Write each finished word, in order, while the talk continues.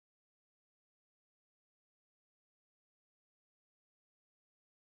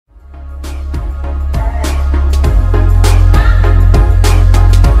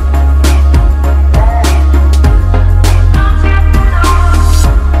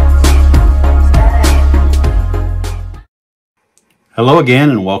Hello again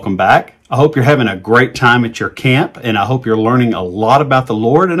and welcome back. I hope you're having a great time at your camp, and I hope you're learning a lot about the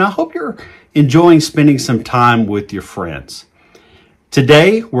Lord, and I hope you're enjoying spending some time with your friends.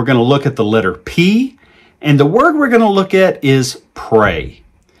 Today, we're going to look at the letter P, and the word we're going to look at is pray.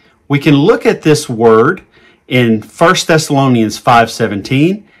 We can look at this word in 1 Thessalonians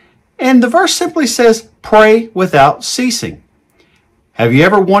 5:17, and the verse simply says, pray without ceasing. Have you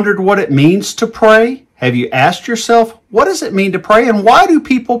ever wondered what it means to pray? Have you asked yourself, what does it mean to pray, and why do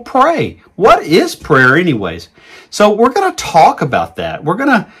people pray? What is prayer anyways? So we're going to talk about that. We're going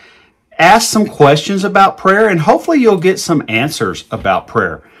to ask some questions about prayer, and hopefully you'll get some answers about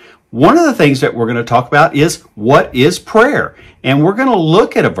prayer. One of the things that we're going to talk about is what is prayer? And we're going to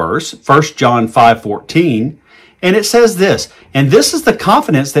look at a verse, 1 John 5:14, and it says this, and this is the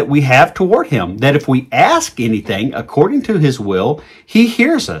confidence that we have toward him, that if we ask anything according to his will, he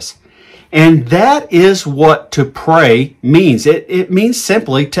hears us. And that is what to pray means. It means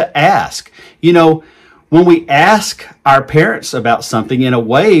simply to ask. You know, when we ask our parents about something, in a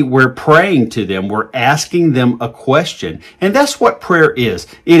way, we're praying to them. We're asking them a question. And that's what prayer is.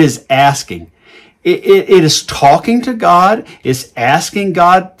 It is asking. It is talking to God. It's asking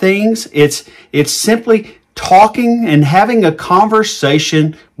God things. It's simply talking and having a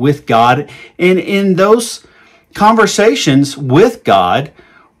conversation with God. And in those conversations with God,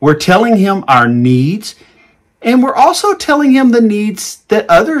 we're telling him our needs, and we're also telling him the needs that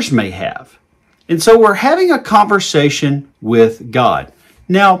others may have. And so we're having a conversation with God.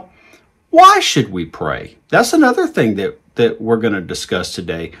 Now, why should we pray? That's another thing that we're going to discuss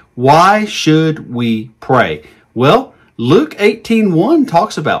today. Why should we pray? Well, Luke 18:1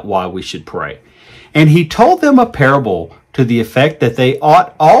 talks about why we should pray. And he told them a parable to the effect that they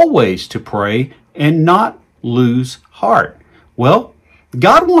ought always to pray and not lose heart. Well,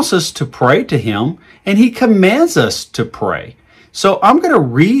 God wants us to pray to him, and he commands us to pray. So I'm going to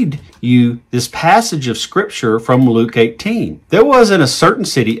read you this passage of scripture from Luke 18. There was in a certain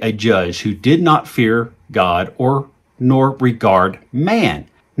city a judge who did not fear God nor regard man.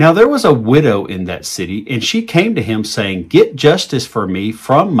 Now there was a widow in that city, and she came to him saying, get justice for me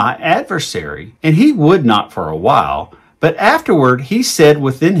from my adversary. And he would not for a while. But afterward he said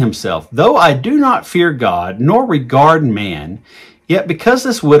within himself, though I do not fear God nor regard man, yet because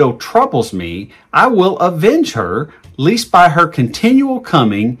this widow troubles me, I will avenge her, lest by her continual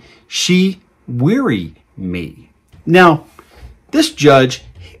coming she weary me. Now, this judge,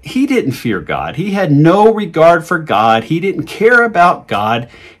 he didn't fear God. He had no regard for God. He didn't care about God.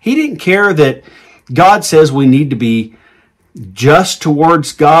 He didn't care that God says we need to be just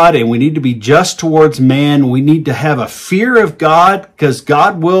towards God and we need to be just towards man. We need to have a fear of God because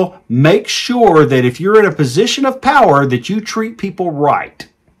God will make sure that if you're in a position of power that you treat people right.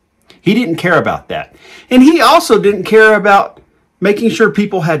 He didn't care about that. And he also didn't care about making sure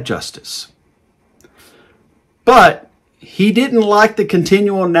people had justice. But he didn't like the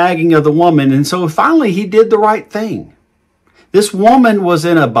continual nagging of the woman, and so finally he did the right thing. This woman was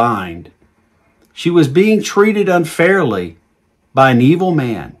in a bind. She was being treated unfairly by an evil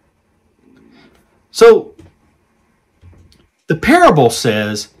man. So the parable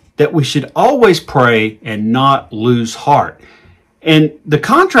says that we should always pray and not lose heart. And the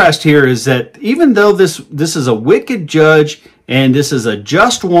contrast here is that even though this is a wicked judge and this is a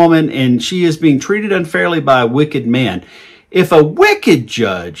just woman and she is being treated unfairly by a wicked man, if a wicked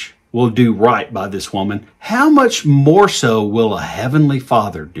judge will do right by this woman, how much more so will a heavenly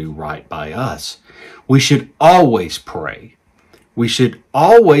Father do right by us? We should always pray. We should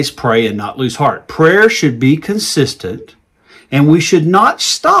always pray and not lose heart. Prayer should be consistent, and we should not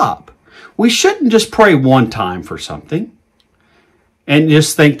stop. We shouldn't just pray one time for something and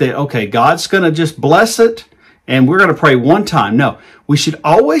just think that, okay, God's going to just bless it, and we're going to pray one time. No, we should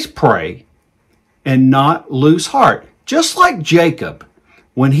always pray and not lose heart. Just like Jacob,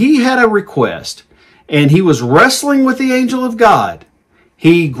 when he had a request and he was wrestling with the angel of God,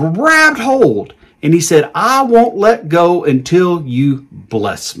 he grabbed hold and he said, I won't let go until you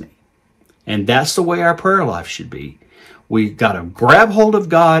bless me. And that's the way our prayer life should be. We got to grab hold of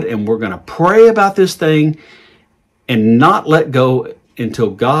God and we're going to pray about this thing and not let go until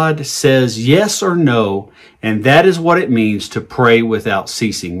God says yes or no. And that is what it means to pray without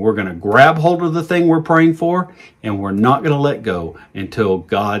ceasing. We're going to grab hold of the thing we're praying for and we're not going to let go until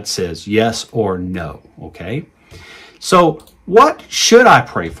God says yes or no. Okay? So what should I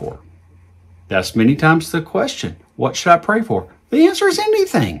pray for? That's many times the question. What should I pray for? The answer is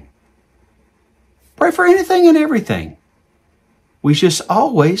anything. Pray for anything and everything. We just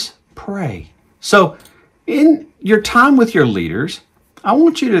always pray. So in your time with your leaders, I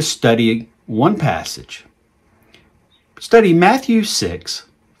want you to study one passage. Study Matthew 6,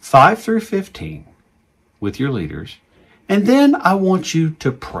 5 through 15 with your leaders. And then I want you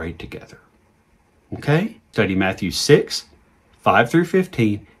to pray together. Okay? Study Matthew 6, 5 through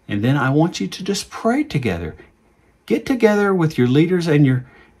 15. And then I want you to just pray together. Get together with your leaders and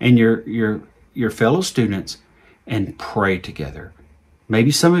your fellow students and pray together.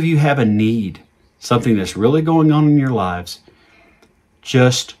 Maybe some of you have a need, something that's really going on in your lives.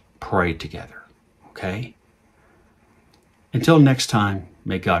 Just pray together. Okay? Until next time,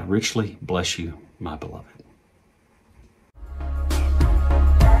 may God richly bless you, my beloved.